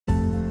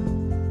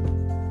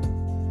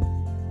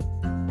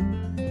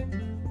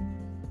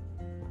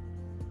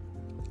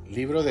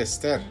Libro de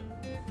Esther,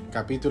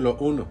 capítulo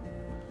 1.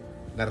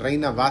 La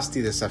reina Vasti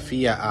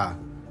desafía a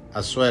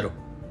Asuero.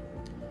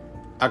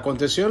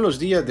 Aconteció en los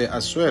días de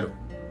Asuero,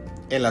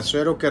 el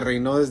Asuero que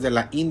reinó desde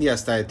la India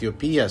hasta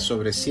Etiopía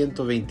sobre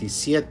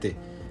 127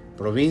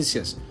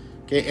 provincias,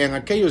 que en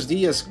aquellos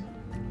días,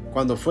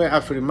 cuando fue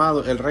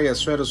afirmado el rey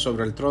Asuero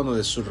sobre el trono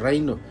de su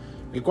reino,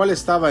 el cual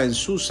estaba en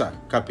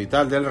Susa,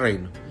 capital del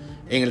reino,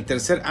 en el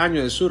tercer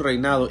año de su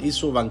reinado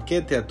hizo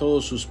banquete a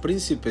todos sus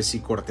príncipes y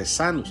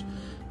cortesanos,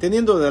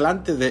 teniendo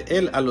delante de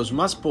él a los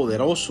más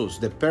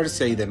poderosos de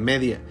Persia y de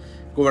Media,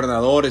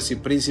 gobernadores y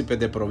príncipes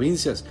de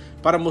provincias,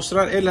 para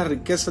mostrar él las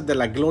riquezas de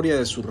la gloria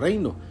de su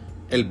reino,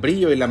 el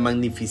brillo y la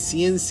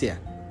magnificencia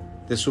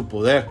de su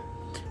poder.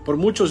 Por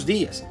muchos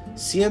días,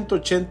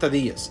 180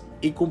 días,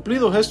 y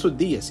cumplidos estos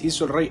días,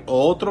 hizo el rey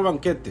otro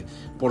banquete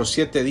por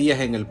 7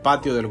 días en el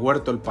patio del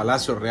huerto del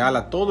palacio real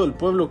a todo el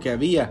pueblo que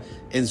había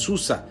en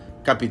Susa,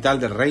 capital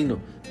del reino,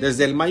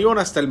 desde el mayor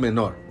hasta el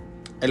menor.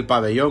 El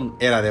pabellón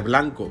era de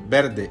blanco,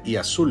 verde y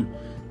azul,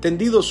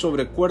 tendido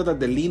sobre cuerdas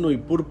de lino y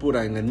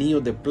púrpura en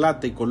anillos de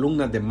plata y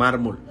columnas de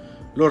mármol,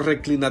 los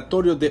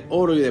reclinatorios de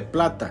oro y de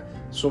plata,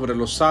 sobre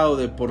losado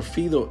de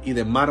porfido y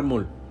de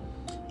mármol,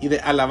 y de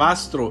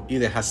alabastro y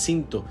de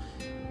jacinto,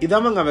 y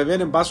daban a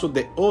beber en vasos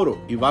de oro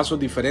y vasos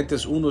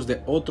diferentes unos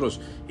de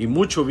otros, y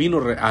mucho vino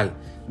real,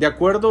 de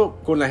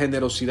acuerdo con la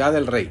generosidad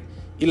del rey,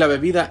 y la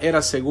bebida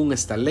era según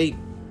esta ley,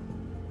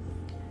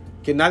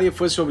 que nadie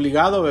fuese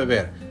obligado a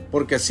beber,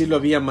 porque así lo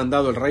había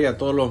mandado el rey a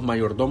todos los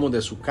mayordomos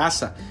de su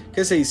casa,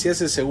 que se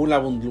hiciese según la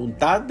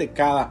voluntad de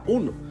cada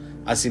uno.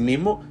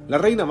 Asimismo, la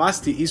reina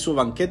Vasti hizo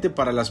banquete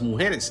para las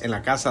mujeres en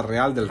la casa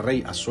real del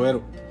rey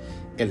Asuero.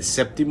 El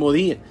séptimo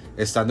día,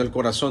 estando el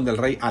corazón del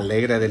rey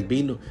alegre del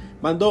vino,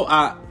 mandó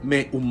a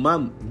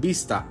Mehumán,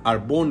 Vista,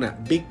 Arbona,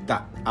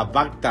 Bigta,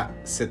 Abagta,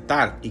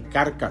 Setar y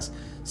Carcas,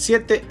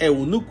 7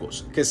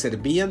 eunucos que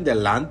servían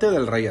delante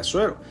del rey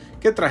Asuero,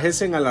 que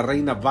trajesen a la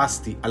reina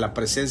Vasti a la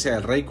presencia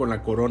del rey con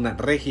la corona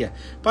regia,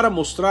 para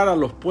mostrar a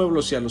los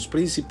pueblos y a los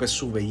príncipes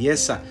su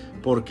belleza,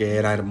 porque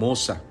era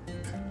hermosa.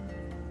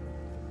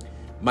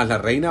 Mas la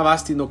reina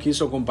Vasti no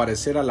quiso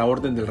comparecer a la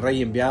orden del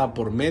rey enviada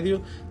por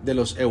medio de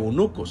los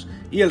eunucos,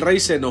 y el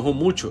rey se enojó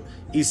mucho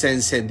y se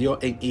encendió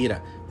en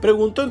ira.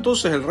 Preguntó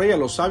entonces el rey a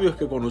los sabios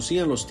que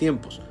conocían los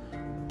tiempos,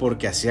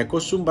 porque así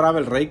acostumbraba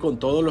el rey con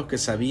todos los que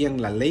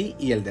sabían la ley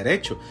y el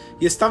derecho,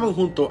 y estaban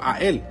junto a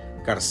él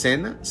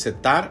Carcena,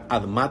 Setar,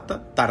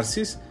 Admata,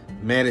 Tarsis,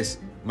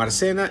 Meres,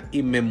 Marcena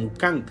y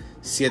Memucán,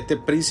 7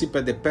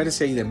 príncipes de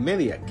Persia y de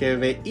Media, que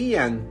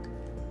veían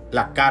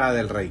la cara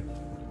del rey,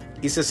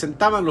 y se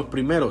sentaban los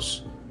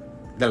primeros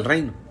del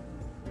reino.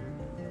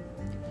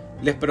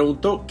 Les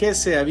preguntó qué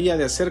se había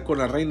de hacer con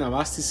la reina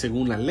Vasti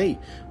según la ley,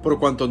 por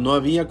cuanto no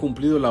había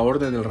cumplido la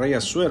orden del rey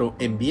Asuero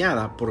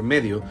enviada por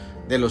medio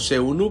de los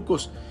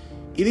eunucos.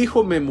 Y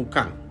dijo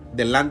Memucán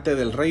delante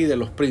del rey y de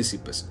los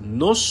príncipes: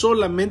 no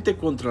solamente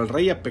contra el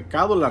rey ha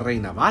pecado la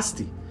reina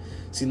Vasti,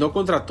 sino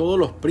contra todos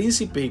los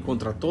príncipes y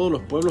contra todos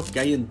los pueblos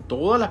que hay en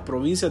todas las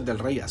provincias del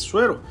rey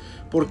Asuero,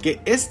 porque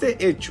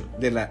este hecho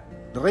de la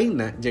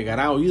reina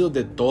llegará a oídos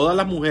de todas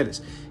las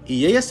mujeres,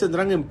 y ellas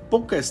tendrán en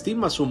poca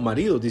estima a sus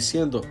maridos,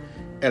 diciendo: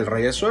 el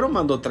rey Asuero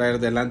mandó traer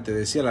delante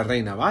de sí a la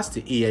reina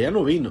Vasti, y ella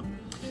no vino.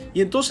 Y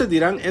entonces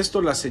dirán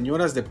esto las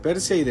señoras de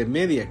Persia y de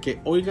Media,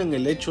 que oigan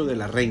el hecho de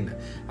la reina,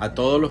 a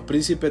todos los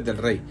príncipes del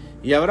rey,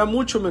 y habrá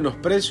mucho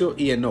menosprecio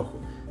y enojo.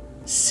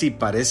 Si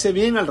parece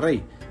bien al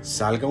rey,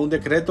 salga un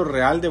decreto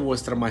real de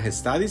vuestra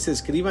majestad y se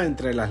escriba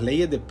entre las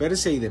leyes de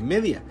Persia y de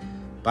Media,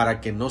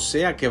 para que no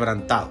sea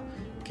quebrantado,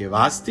 que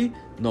Vasti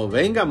no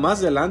venga más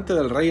delante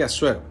del rey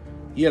Asuero,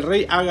 y el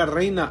rey haga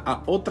reina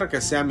a otra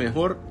que sea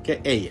mejor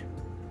que ella.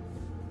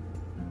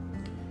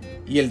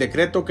 Y el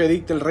decreto que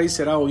dicte el rey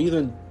será oído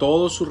en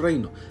todo su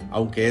reino,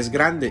 aunque es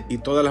grande, y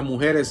todas las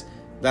mujeres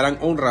darán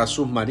honra a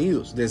sus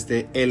maridos,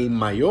 desde el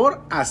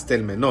mayor hasta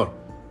el menor.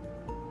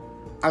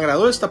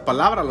 Agradó esta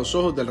palabra a los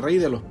ojos del rey y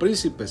de los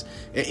príncipes,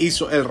 e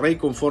hizo el rey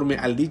conforme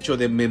al dicho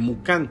de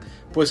Memucán,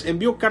 pues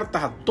envió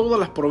cartas a todas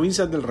las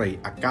provincias del rey,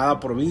 a cada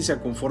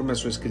provincia conforme a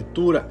su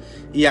escritura,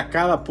 y a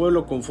cada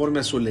pueblo conforme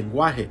a su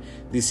lenguaje,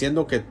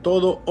 diciendo que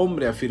todo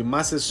hombre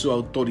afirmase su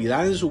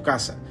autoridad en su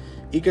casa,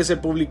 y que se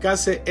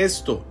publicase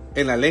esto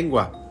en la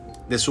lengua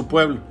de su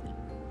pueblo.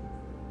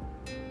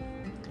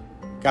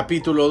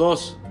 Capítulo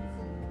 2.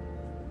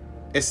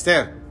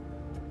 Esther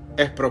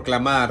es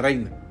proclamada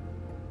reina.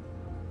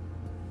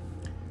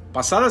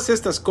 Pasadas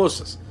estas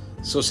cosas,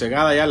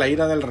 sosegada ya la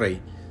ira del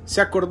rey,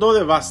 se acordó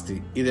de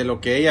Vasti y de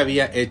lo que ella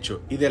había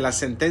hecho y de la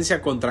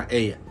sentencia contra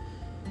ella.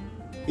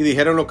 Y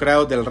dijeron los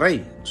criados del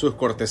rey, sus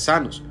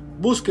cortesanos: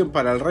 busquen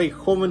para el rey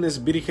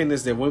jóvenes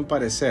vírgenes de buen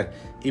parecer,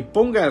 y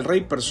ponga el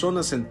rey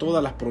personas en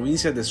todas las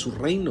provincias de su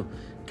reino,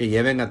 que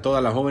lleven a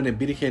todas las jóvenes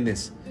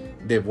vírgenes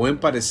de buen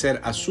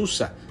parecer a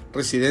Susa,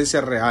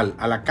 residencia real,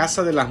 a la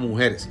casa de las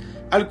mujeres,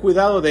 al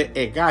cuidado de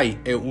Hegai,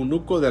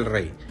 eunuco del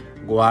rey,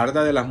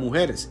 guarda de las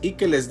mujeres, y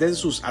que les den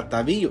sus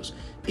atavíos,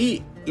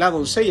 y la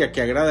doncella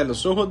que agrade a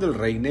los ojos del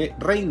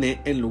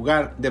reine en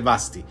lugar de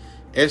Vasti.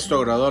 Esto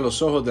agradó a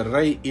los ojos del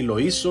rey, y lo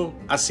hizo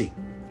así.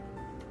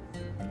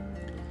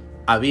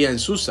 Había en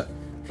Susa,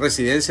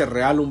 residencia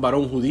real, un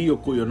varón judío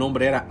cuyo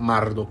nombre era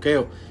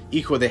Mardoqueo,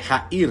 hijo de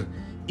Jair,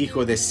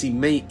 hijo de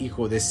Simei,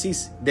 hijo de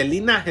Cis, del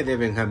linaje de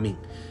Benjamín,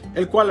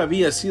 el cual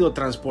había sido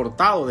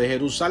transportado de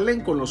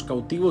Jerusalén con los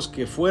cautivos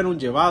que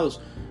fueron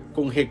llevados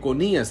con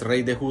Jeconías,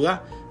 rey de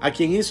Judá, a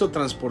quien hizo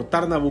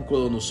transportar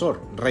Nabucodonosor,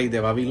 rey de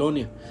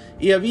Babilonia,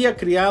 y había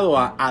criado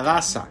a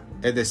Hadasa,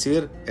 es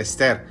decir,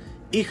 Esther,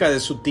 hija de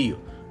su tío,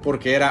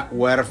 porque era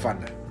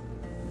huérfana.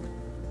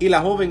 Y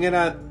la joven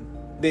era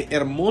de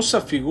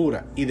hermosa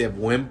figura y de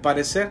buen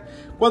parecer.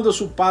 Cuando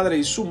su padre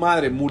y su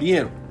madre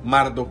murieron,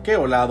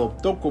 Mardoqueo la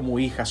adoptó como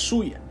hija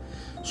suya.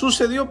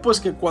 Sucedió pues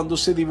que cuando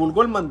se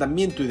divulgó el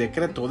mandamiento y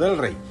decreto del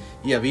rey,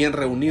 y habían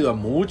reunido a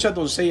muchas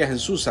doncellas en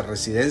Susa,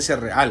 residencia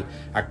real,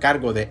 a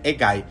cargo de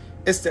Hegai,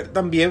 Esther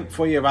también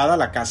fue llevada a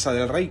la casa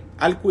del rey,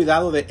 al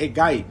cuidado de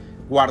Hegai,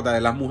 guarda de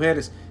las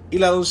mujeres, y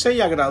la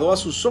doncella agradó a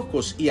sus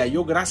ojos y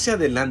halló gracia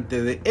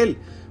delante de él,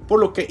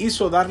 por lo que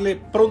hizo darle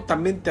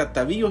prontamente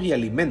atavíos y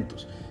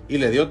alimentos, y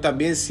le dio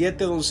también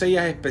 7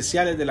 doncellas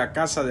especiales de la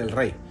casa del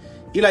rey,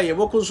 y la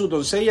llevó con sus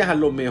doncellas a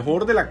lo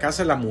mejor de la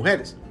casa de las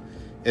mujeres.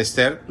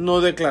 Esther no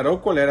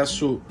declaró cuál era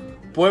su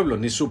pueblo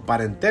ni su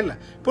parentela,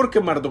 porque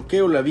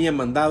Mardoqueo le había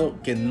mandado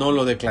que no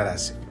lo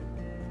declarase.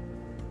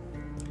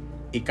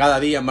 Y cada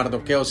día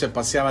Mardoqueo se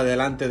paseaba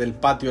delante del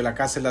patio de la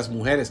casa de las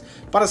mujeres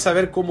para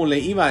saber cómo le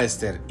iba a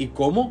Esther y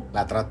cómo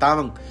la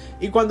trataban.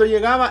 Y cuando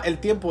llegaba el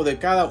tiempo de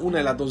cada una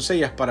de las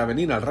doncellas para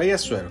venir al rey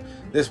Asuero,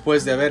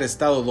 después de haber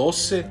estado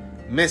 12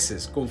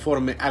 meses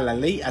conforme a la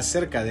ley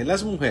acerca de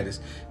las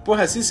mujeres, pues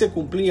así se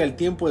cumplía el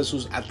tiempo de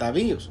sus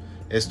atavíos,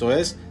 esto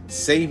es,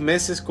 6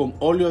 meses con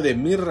óleo de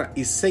mirra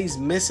y 6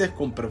 meses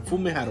con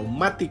perfumes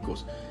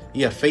aromáticos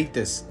y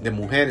afeites de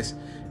mujeres.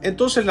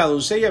 Entonces la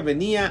doncella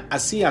venía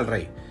así al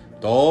rey.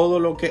 Todo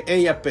lo que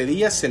ella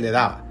pedía se le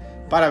daba,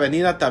 para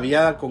venir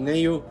ataviada con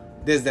ello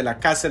desde la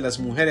casa de las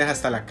mujeres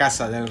hasta la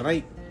casa del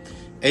rey.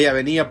 Ella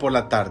venía por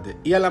la tarde,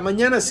 y a la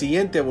mañana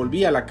siguiente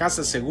volvía a la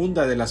casa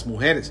segunda de las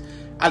mujeres,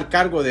 al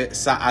cargo de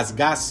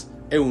Saasgaz,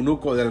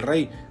 eunuco del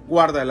rey,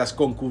 guarda de las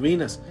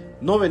concubinas.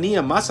 No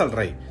venía más al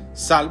rey,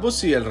 salvo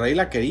si el rey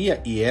la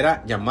quería y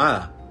era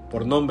llamada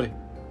por nombre.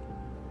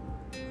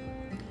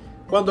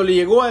 Cuando le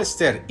llegó a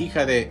Esther,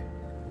 hija de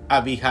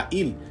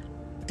Abihail,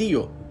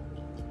 tío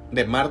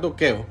de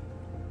Mardoqueo,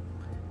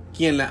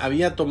 quien la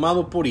había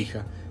tomado por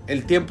hija,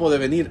 el tiempo de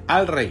venir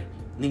al rey,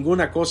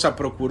 ninguna cosa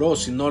procuró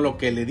sino lo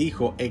que le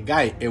dijo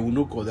Hegai,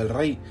 eunuco del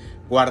rey,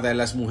 guarda de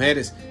las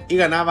mujeres, y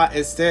ganaba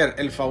Esther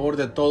el favor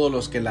de todos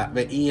los que la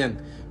veían.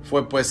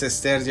 Fue pues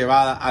Esther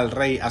llevada al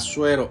rey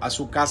Asuero a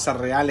su casa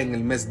real en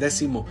el mes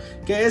 10,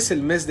 que es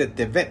el mes de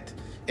Tebet,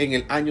 en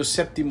el año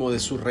 7 de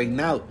su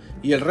reinado,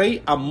 y el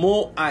rey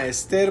amó a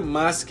Esther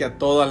más que a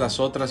todas las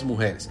otras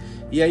mujeres,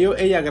 y halló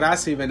ella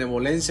gracia y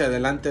benevolencia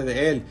delante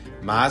de él,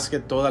 más que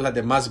todas las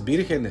demás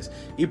vírgenes,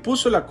 y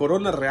puso la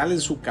corona real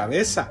en su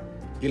cabeza,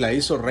 y la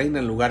hizo reina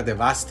en lugar de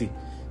Vasti.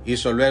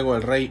 Hizo luego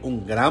el rey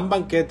un gran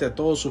banquete a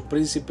todos sus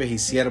príncipes y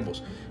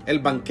siervos, el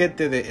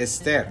banquete de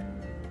Esther,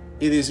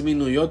 y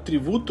disminuyó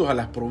tributos a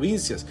las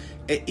provincias,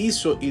 e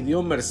hizo y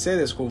dio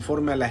mercedes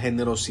conforme a la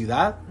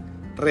generosidad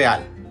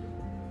real.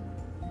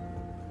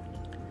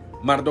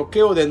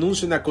 Mardoqueo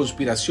denuncia una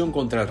conspiración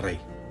contra el rey.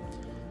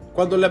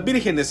 Cuando las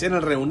vírgenes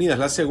eran reunidas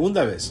la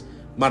segunda vez,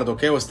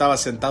 Mardoqueo estaba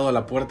sentado a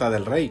la puerta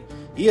del rey,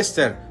 y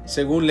Esther,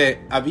 según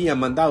le había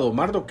mandado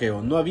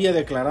Mardoqueo, no había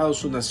declarado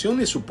su nación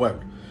ni su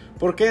pueblo,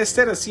 porque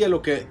Esther hacía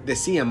lo que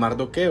decía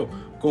Mardoqueo,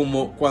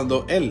 como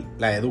cuando él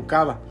la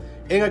educaba.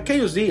 En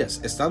aquellos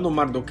días, estando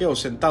Mardoqueo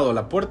sentado a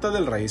la puerta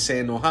del rey, se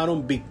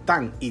enojaron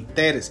Bigtán y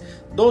Teres,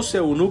 12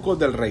 eunucos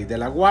del rey, de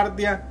la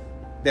guardia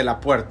de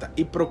la puerta,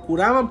 y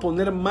procuraban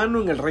poner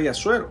mano en el rey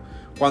Asuero.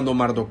 Cuando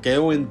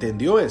Mardoqueo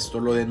entendió esto,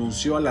 lo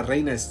denunció a la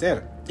reina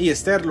Esther, y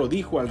Esther lo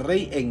dijo al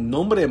rey en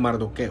nombre de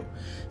Mardoqueo.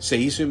 Se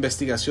hizo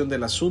investigación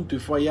del asunto y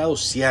fue hallado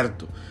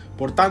cierto.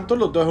 Por tanto,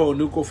 los 2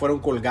 eunucos fueron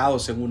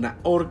colgados en una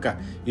horca,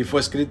 y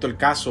fue escrito el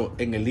caso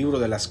en el libro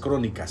de las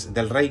crónicas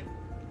del rey.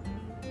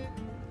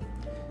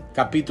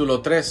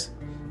 Capítulo 3.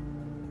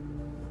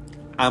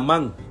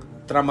 Amán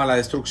trama la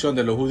destrucción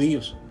de los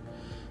judíos.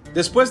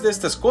 Después de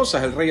estas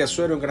cosas, el rey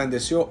Asuero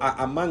engrandeció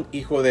a Amán,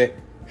 hijo de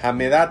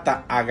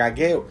Hamedata,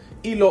 Agageo,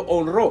 y lo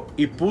honró,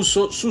 y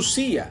puso su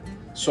silla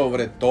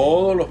sobre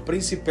todos los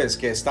príncipes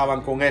que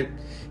estaban con él.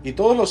 Y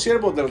todos los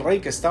siervos del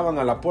rey que estaban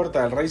a la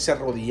puerta del rey se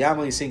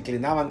arrodillaban y se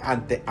inclinaban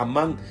ante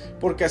Amán,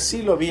 porque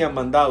así lo había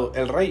mandado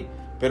el rey.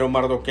 Pero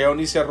Mardoqueo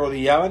ni se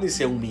arrodillaba ni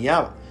se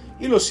humillaba.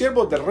 Y los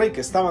siervos del rey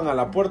que estaban a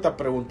la puerta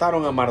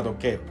preguntaron a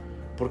Mardoqueo: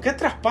 ¿por qué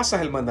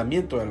traspasas el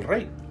mandamiento del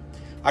rey?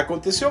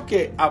 Aconteció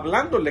que,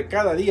 hablándole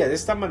cada día de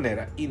esta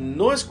manera y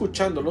no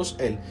escuchándolos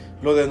él,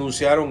 lo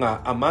denunciaron a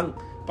Amán,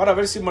 para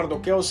ver si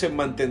Mardoqueo se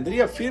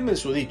mantendría firme en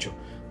su dicho,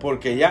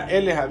 porque ya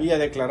él les había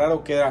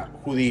declarado que era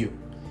judío.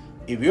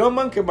 Y vio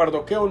Amán que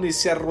Mardoqueo ni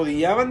se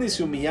arrodillaba ni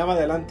se humillaba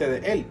delante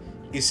de él,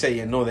 y se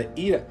llenó de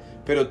ira,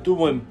 pero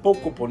tuvo en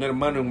poco poner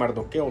mano en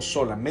Mardoqueo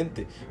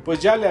solamente, pues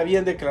ya le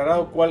habían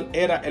declarado cuál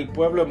era el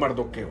pueblo de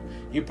Mardoqueo,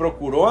 y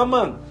procuró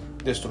Amán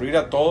destruir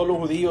a todos los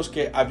judíos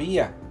que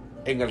había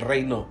en el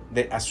reino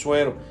de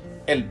Asuero,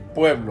 el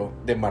pueblo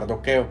de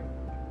Mardoqueo.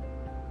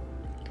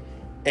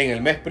 En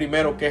el mes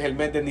primero, que es el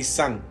mes de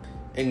Nisán,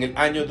 en el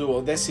año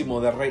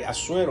 12º del rey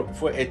Asuero,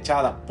 fue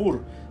echada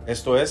Pur,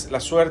 esto es, la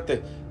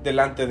suerte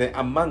delante de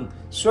Amán,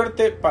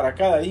 suerte para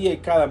cada día y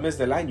cada mes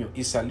del año.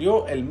 Y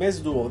salió el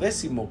mes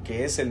 12º,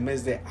 que es el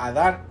mes de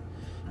Adar,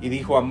 y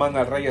dijo Amán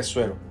al rey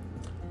Asuero: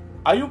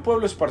 hay un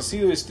pueblo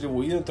esparcido y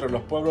distribuido entre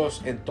los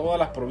pueblos en todas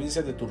las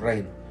provincias de tu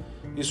reino,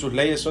 y sus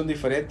leyes son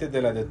diferentes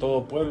de las de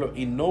todo pueblo,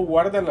 y no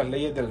guardan las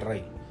leyes del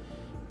rey.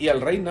 Y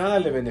al rey nada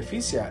le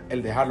beneficia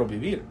el dejarlo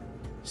vivir.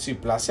 Si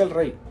place al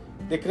rey,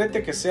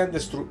 decrete que sean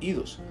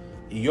destruidos,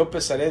 y yo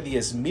pesaré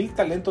 10,000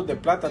 talentos de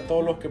plata a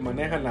todos los que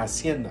manejan la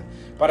hacienda,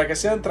 para que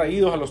sean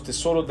traídos a los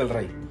tesoros del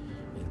rey.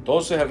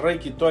 Entonces el rey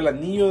quitó el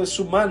anillo de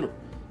su mano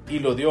y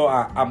lo dio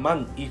a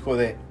Amán, hijo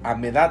de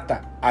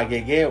Amedata,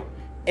 agegeo,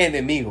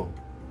 enemigo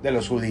de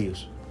los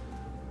judíos.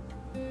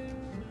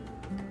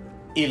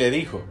 Y le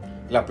dijo: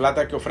 la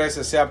plata que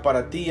ofreces sea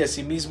para ti y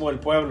asimismo el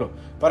pueblo,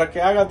 para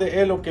que hagas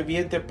de él lo que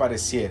bien te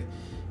pareciere.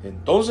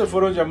 Entonces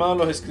fueron llamados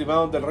los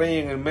escribanos del rey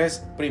en el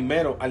mes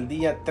primero, al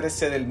día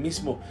 13 del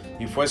mismo,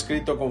 y fue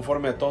escrito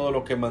conforme a todo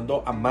lo que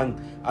mandó Amán,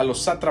 a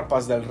los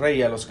sátrapas del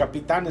rey, a los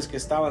capitanes que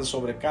estaban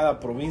sobre cada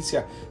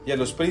provincia, y a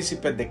los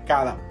príncipes de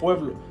cada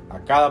pueblo,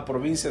 a cada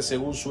provincia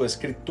según su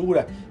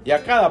escritura, y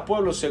a cada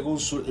pueblo según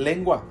su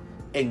lengua.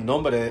 En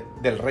nombre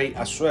del rey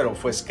Asuero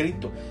fue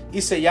escrito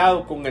y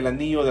sellado con el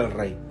anillo del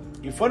rey.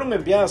 Y fueron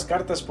enviadas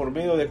cartas por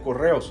medio de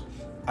correos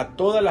a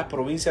todas las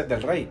provincias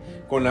del rey,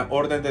 con la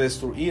orden de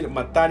destruir,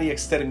 matar y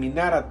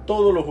exterminar a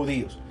todos los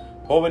judíos,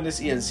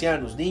 jóvenes y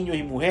ancianos, niños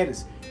y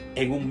mujeres,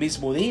 en un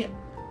mismo día,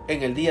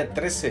 en el día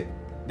 13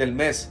 del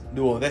mes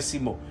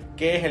 12º,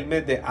 que es el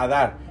mes de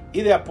Adar,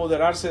 y de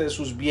apoderarse de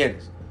sus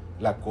bienes.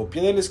 La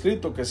copia del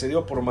escrito que se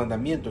dio por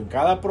mandamiento en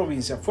cada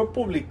provincia fue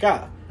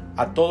publicada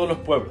a todos los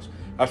pueblos,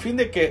 a fin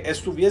de que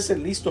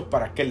estuviesen listos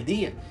para aquel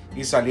día,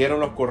 y salieron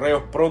los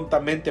correos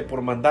prontamente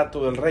por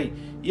mandato del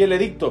rey, y el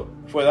edicto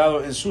fue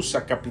dado en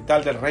Susa,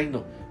 capital del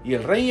reino, y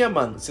el rey y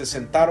Amán se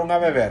sentaron a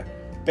beber,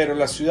 pero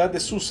la ciudad de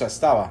Susa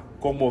estaba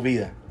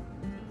conmovida.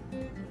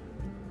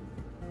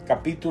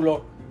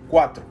 Capítulo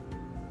 4.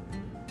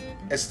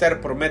 Esther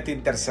promete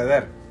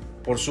interceder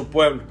por su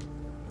pueblo.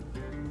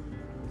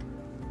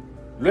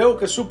 Luego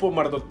que supo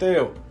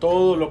Mardoqueo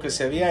todo lo que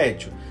se había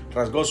hecho,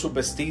 rasgó sus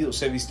vestidos,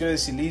 se vistió de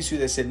cilicio y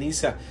de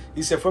ceniza,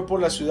 y se fue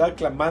por la ciudad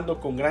clamando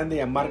con grande y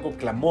amargo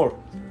clamor.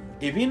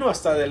 Y vino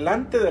hasta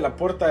delante de la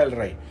puerta del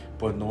rey,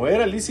 pues no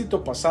era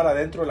lícito pasar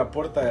adentro de la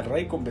puerta del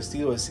rey con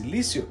vestido de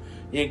cilicio.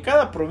 Y en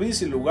cada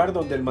provincia y lugar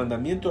donde el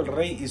mandamiento del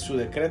rey y su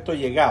decreto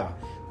llegaba,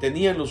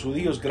 tenían los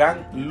judíos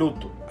gran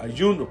luto,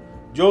 ayuno,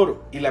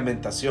 lloro y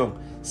lamentación.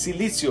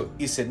 Cilicio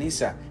y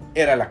ceniza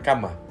era la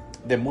cama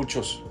de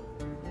muchos.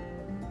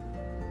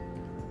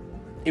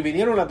 Y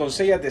vinieron las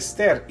doncellas de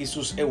Esther y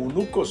sus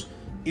eunucos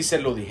y se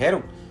lo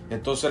dijeron.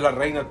 Entonces la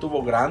reina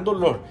tuvo gran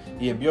dolor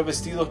y envió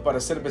vestidos para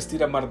hacer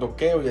vestir a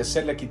Mardoqueo y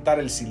hacerle quitar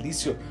el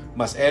cilicio,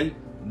 mas él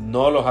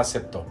no los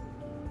aceptó.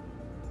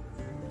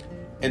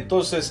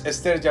 Entonces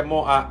Esther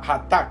llamó a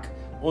Hatac,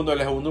 uno de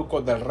los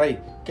eunucos del rey,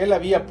 que él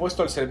había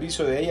puesto al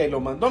servicio de ella, y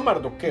lo mandó a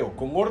Mardoqueo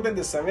con orden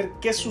de saber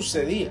qué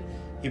sucedía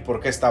y por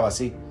qué estaba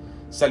así.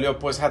 Salió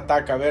pues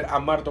Hatac a ver a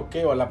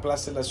Mardoqueo a la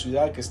plaza de la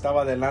ciudad que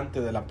estaba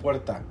delante de la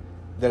puerta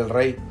del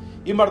rey,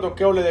 y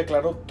Mardoqueo le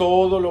declaró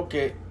todo lo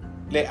que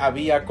le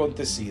había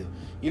acontecido,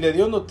 y le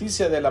dio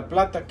noticia de la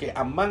plata que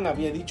Amán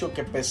había dicho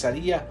que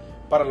pesaría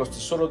para los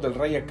tesoros del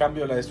rey a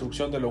cambio de la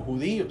destrucción de los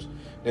judíos.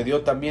 Le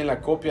dio también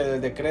la copia del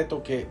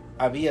decreto que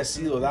había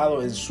sido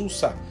dado en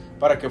Susa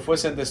para que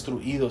fuesen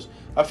destruidos,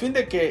 a fin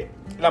de que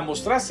la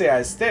mostrase a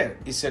Esther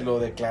y se lo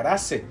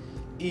declarase,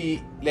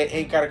 y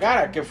le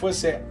encargara que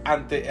fuese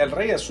ante el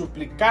rey a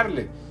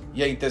suplicarle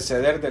y a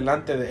interceder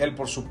delante de él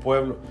por su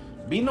pueblo.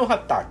 Vino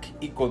Hatac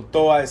y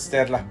contó a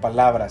Esther las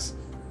palabras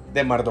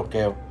de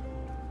Mardoqueo.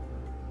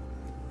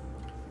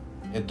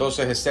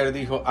 Entonces Esther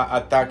dijo a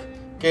Hatac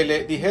que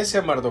le dijese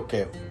a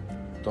Mardoqueo: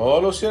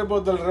 todos los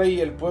siervos del rey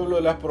y el pueblo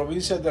de las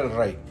provincias del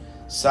rey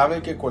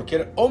saben que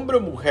cualquier hombre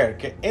o mujer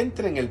que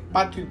entre en el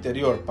patio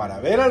interior para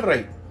ver al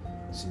rey,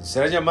 sin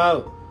ser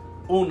llamado,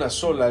 una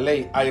sola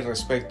ley hay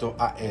respecto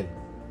a él: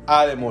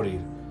 ha de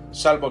morir,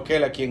 salvo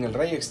aquel a quien el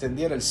rey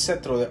extendiera el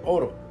cetro de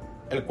oro,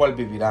 el cual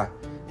vivirá.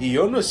 Y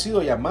yo no he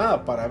sido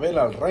llamada para ver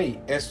al rey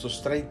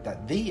estos 30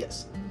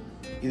 días.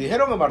 Y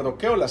dijeron a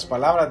Mardoqueo las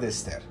palabras de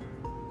Esther.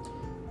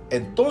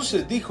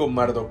 Entonces dijo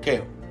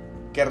Mardoqueo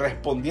que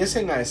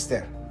respondiesen a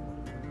Esther: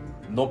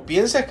 no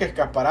pienses que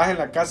escaparás en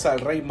la casa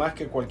del rey más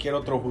que cualquier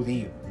otro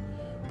judío,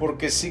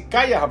 porque si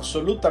callas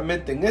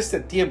absolutamente en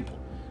este tiempo,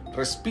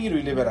 respiro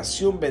y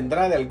liberación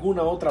vendrá de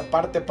alguna otra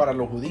parte para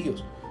los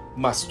judíos,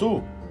 mas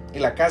tú y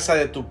la casa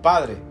de tu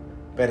padre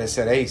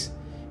pereceréis.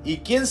 Y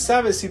quién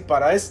sabe si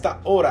para esta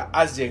hora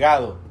has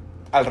llegado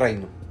al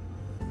reino.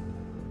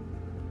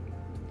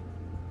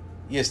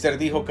 Y Esther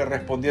dijo que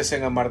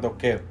respondiesen a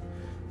Mardoqueo: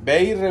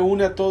 ve y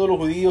reúne a todos los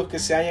judíos que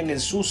se hallan en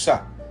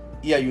Susa,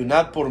 y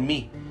ayunad por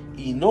mí,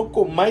 y no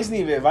comáis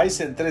ni bebáis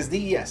en 3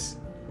 días,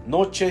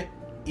 noche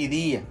y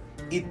día,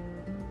 y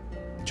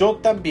yo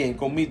también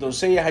con mis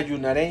doncellas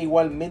ayunaré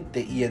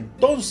igualmente, y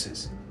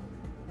entonces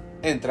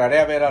entraré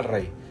a ver al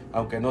rey,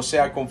 aunque no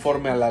sea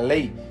conforme a la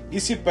ley, y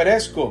si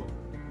perezco,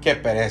 que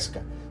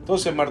perezca.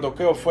 Entonces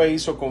Mardoqueo fue e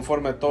hizo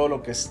conforme a todo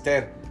lo que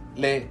Esther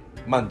le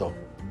mandó.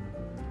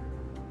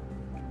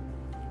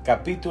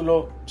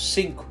 Capítulo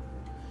 5.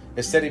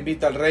 Esther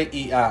invita al rey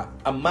y a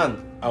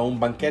Amán a un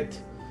banquete.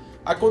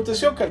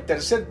 Aconteció que al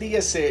tercer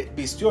día se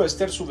vistió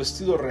Esther su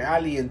vestido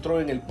real y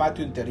entró en el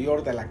patio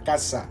interior de la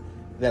casa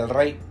del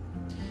rey,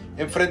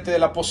 enfrente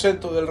del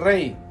aposento del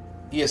rey,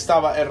 y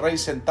estaba el rey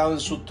sentado en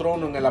su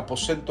trono en el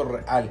aposento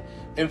real,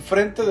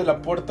 enfrente de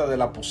la puerta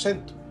del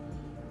aposento.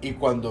 Y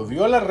cuando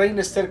vio a la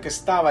reina Esther que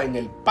estaba en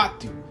el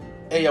patio,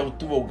 ella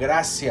obtuvo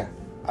gracia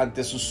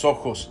ante sus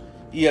ojos,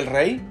 y el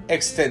rey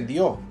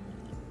extendió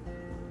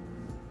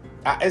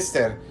a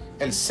Esther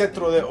el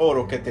cetro de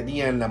oro que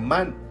tenía en la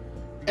mano.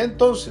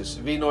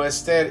 Entonces vino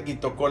Esther y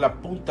tocó la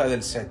punta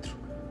del cetro.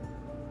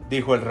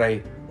 Dijo el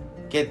rey: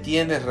 ¿Qué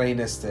tienes,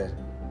 reina Esther?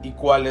 ¿Y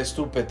cuál es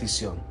tu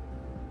petición?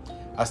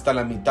 Hasta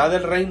la mitad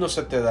del reino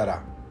se te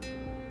dará.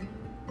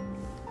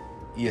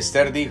 Y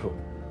Esther dijo: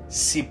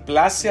 Si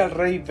place al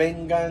rey,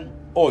 vengan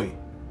hoy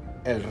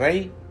el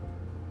rey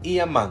y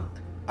Amán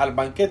al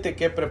banquete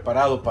que he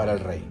preparado para el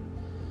rey.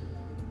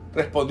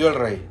 Respondió el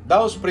rey: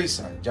 Daos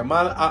prisa,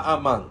 llamad a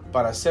Amán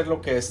para hacer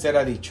lo que Esther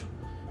ha dicho.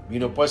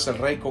 Vino pues el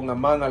rey con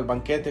Amán al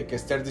banquete que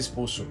Esther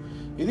dispuso.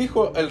 Y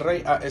dijo el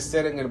rey a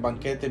Esther en el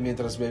banquete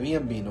mientras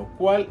bebían vino: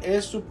 ¿Cuál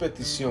es tu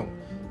petición?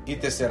 Y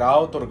te será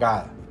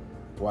otorgada.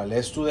 ¿Cuál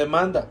es tu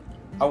demanda?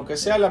 Aunque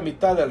sea la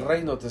mitad del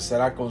reino, te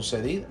será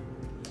concedida.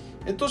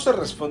 Entonces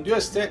respondió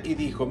Esther y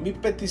dijo: Mi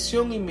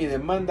petición y mi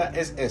demanda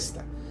es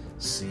esta: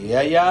 si he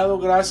hallado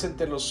gracia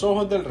ante los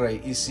ojos del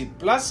rey, y si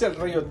place al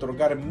rey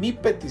otorgar mi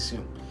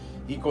petición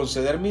y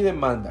conceder mi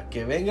demanda,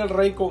 que venga el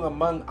rey con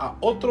Amán a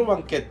otro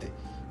banquete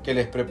que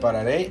les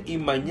prepararé, y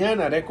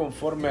mañana haré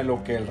conforme a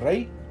lo que el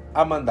rey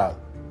ha mandado.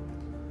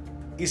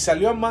 Y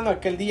salió Amán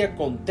aquel día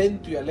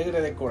contento y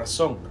alegre de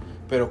corazón.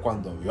 Pero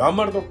cuando vio a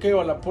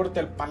Mardoqueo a la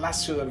puerta del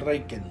palacio del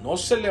rey, que no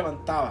se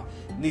levantaba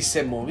ni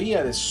se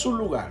movía de su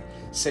lugar,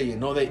 se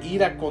llenó de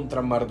ira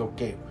contra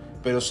Mardoqueo.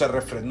 Pero se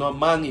refrenó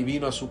Amán y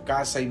vino a su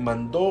casa y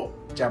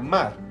mandó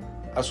llamar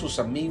a sus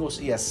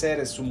amigos y a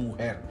Zeres su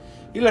mujer.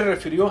 Y le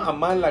refirió a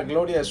Amán la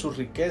gloria de sus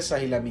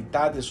riquezas y la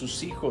mitad de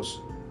sus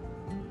hijos,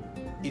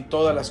 y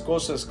todas las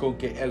cosas con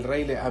que el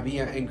rey le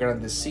había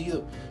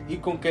engrandecido y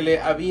con que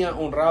le había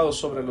honrado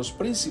sobre los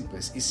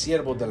príncipes y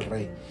siervos del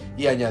rey.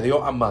 Y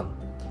añadió Amán: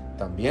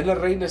 También la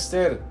reina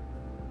Esther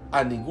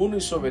a ninguno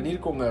hizo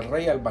venir con el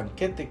rey al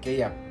banquete que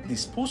ella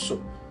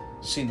dispuso,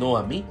 sino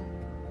a mí.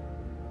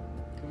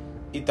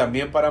 Y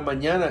también para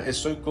mañana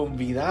estoy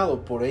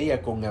convidado por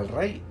ella con el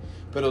rey.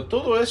 Pero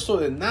todo esto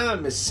de nada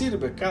me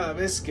sirve cada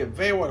vez que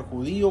veo al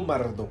judío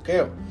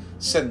Mardoqueo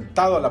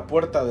sentado a la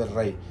puerta del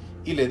rey.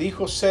 Y le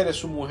dijo Zeres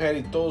su mujer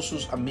y todos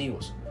sus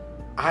amigos: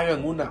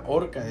 Hagan una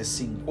horca de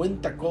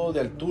 50 codos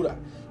de altura,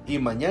 y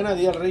mañana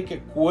di al rey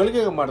que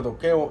cuelguen a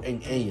Mardoqueo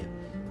en ella.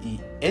 Y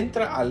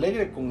entra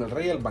alegre con el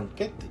rey al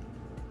banquete.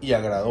 Y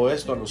agradó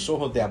esto a los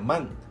ojos de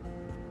Amán,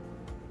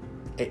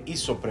 e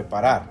hizo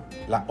preparar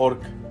la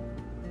horca.